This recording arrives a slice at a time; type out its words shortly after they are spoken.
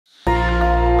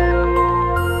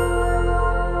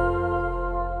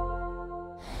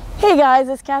Hey guys,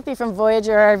 it's Kathy from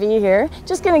Voyager RV here.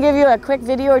 Just going to give you a quick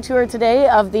video tour today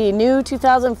of the new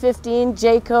 2015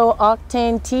 Jayco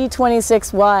Octane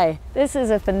T26Y. This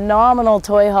is a phenomenal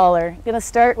toy hauler. Going to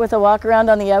start with a walk around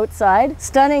on the outside.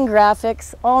 Stunning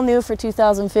graphics, all new for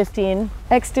 2015.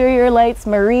 Exterior lights,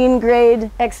 marine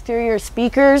grade exterior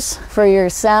speakers for your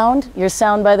sound. Your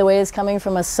sound, by the way, is coming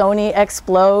from a Sony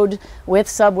Explode with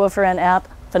subwoofer and amp.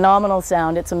 Phenomenal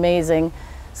sound, it's amazing.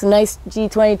 Some nice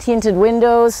G20 tinted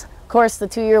windows. Of course, the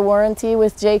 2-year warranty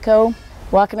with Jayco.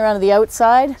 Walking around to the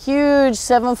outside, huge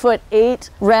 7'8"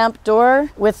 ramp door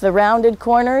with the rounded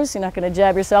corners. You're not going to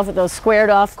jab yourself with those squared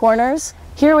off corners.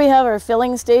 Here we have our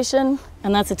filling station,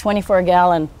 and that's a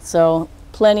 24-gallon, so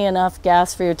plenty enough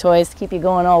gas for your toys to keep you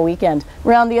going all weekend.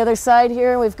 Around the other side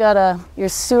here, we've got your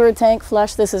sewer tank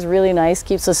flush. This is really nice,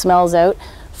 keeps the smells out.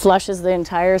 Flushes the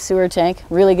entire sewer tank,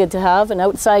 really good to have. An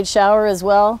outside shower as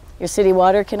well, your city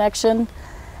water connection,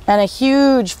 and a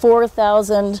huge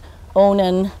 4,000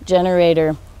 Onan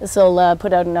generator. This will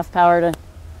put out enough power to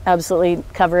absolutely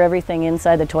cover everything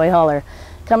inside the toy hauler.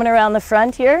 Coming around the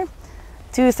front here,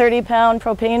 2 30-pound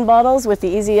propane bottles with the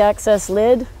easy access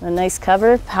lid, a nice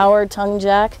cover, power tongue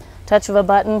jack, touch of a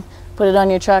button, put it on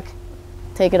your truck,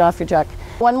 take it off your truck.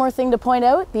 One more thing to point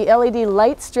out, the LED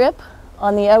light strip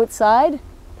on the outside.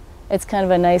 It's kind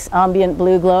of a nice ambient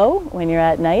blue glow when you're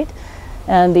at night.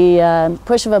 And the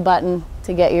push of a button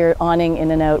to get your awning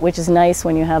in and out, which is nice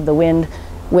when you have the wind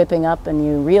whipping up and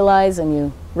you realize and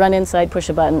you run inside, push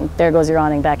a button, there goes your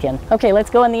awning back in. Okay, let's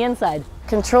go on the inside.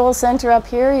 Control center up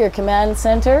here, your command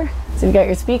center. So you've got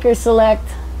your speaker select,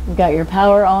 you've got your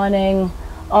power awning,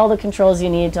 all the controls you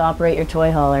need to operate your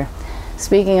toy hauler.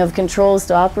 Speaking of controls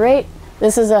to operate,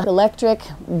 this is an electric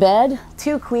bed,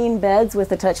 2 queen beds with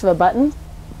the touch of a button.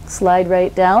 Slide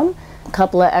right down, a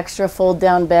couple of extra fold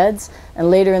down beds, and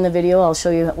later in the video I'll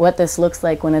show you what this looks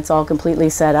like when it's all completely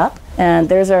set up. And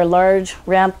there's our large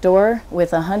ramp door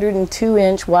with a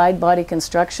 102-inch wide body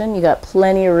construction. You got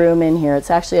plenty of room in here. It's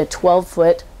actually a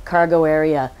 12-foot cargo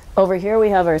area. Over here we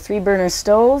have our 3-burner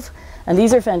stove, and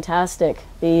these are fantastic.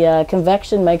 The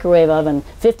convection microwave oven,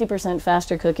 50%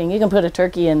 faster cooking. You can put a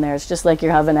turkey in there. It's just like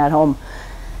your oven at home.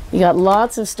 You got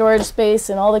lots of storage space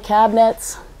in all the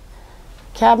cabinets.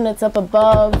 Cabinets up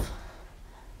above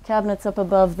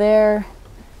there.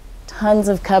 Tons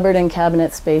of cupboard and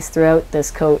cabinet space throughout this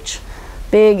coach.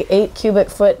 Big 8 cubic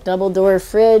foot double door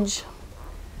fridge,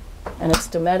 and it's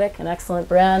Dometic, an excellent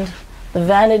brand. The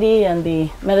vanity and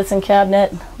the medicine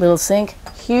cabinet, little sink,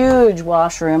 huge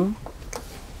washroom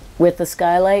with the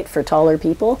skylight for taller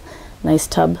people. Nice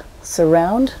tub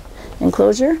surround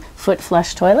enclosure, foot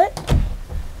flush toilet.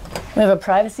 We have a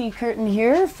privacy curtain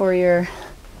here for your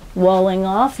walling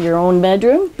off your own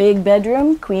bedroom, big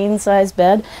bedroom, queen size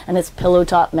bed, and it's pillow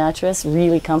top mattress,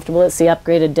 really comfortable. It's the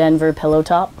upgraded Denver pillow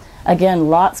top. Again,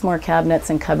 lots more cabinets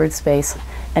and cupboard space,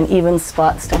 and even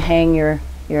spots to hang your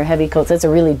heavy coats. It's a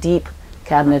really deep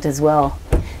cabinet as well.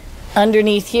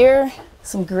 Underneath here,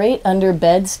 some great under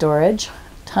bed storage,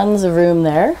 tons of room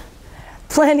there.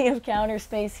 Plenty of counter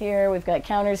space here. We've got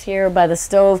counters here by the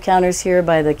stove, counters here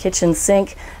by the kitchen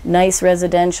sink. Nice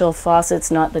residential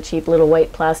faucets, not the cheap little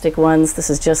white plastic ones. This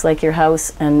is just like your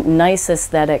house, and nice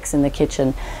aesthetics in the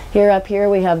kitchen. Here up here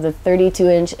we have the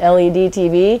 32-inch LED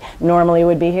TV. Normally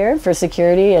would be here for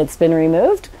security. It's been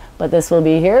removed, but this will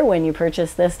be here when you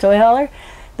purchase this toy hauler.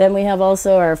 Then we have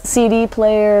also our CD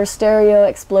player, stereo,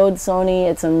 Explode Sony.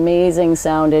 It's amazing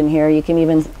sound in here. You can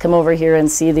even come over here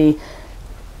and see the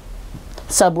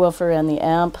subwoofer and the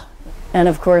amp, and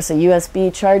of course a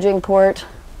USB charging port.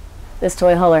 This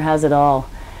toy hauler has it all.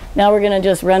 Now we're going to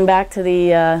just run back to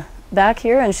the back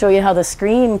here and show you how the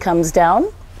screen comes down.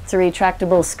 It's a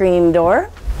retractable screen door.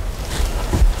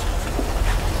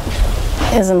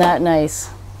 Isn't that nice?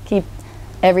 Keep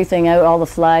everything out, all the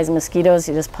flies and mosquitoes.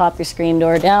 You just pop your screen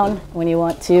door down. When you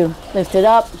want to lift it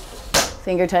up,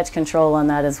 finger touch control on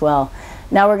that as well.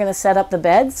 Now we're going to set up the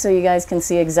bed so you guys can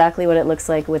see exactly what it looks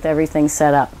like with everything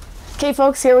set up. Okay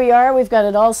folks, here we are. We've got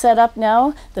it all set up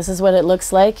now. This is what it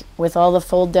looks like with all the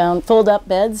fold up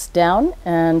beds down.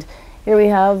 And here we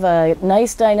have a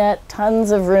nice dinette,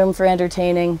 tons of room for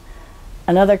entertaining,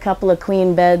 another couple of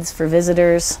queen beds for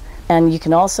visitors. And you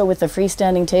can also, with the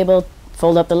freestanding table,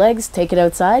 fold up the legs, take it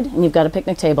outside, and you've got a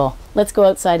picnic table. Let's go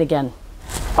outside again.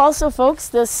 Also folks,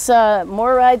 this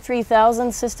MoreRide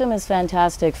 3000 system is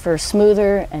fantastic for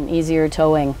smoother and easier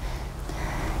towing.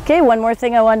 Okay, one more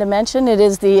thing I wanted to mention, it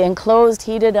is the enclosed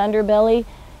heated underbelly.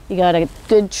 You got a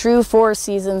good true 4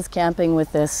 seasons camping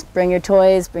with this. Bring your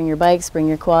toys, bring your bikes, bring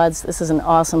your quads. This is an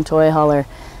awesome toy hauler.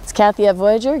 It's Kathy at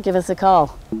Voyager, give us a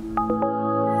call.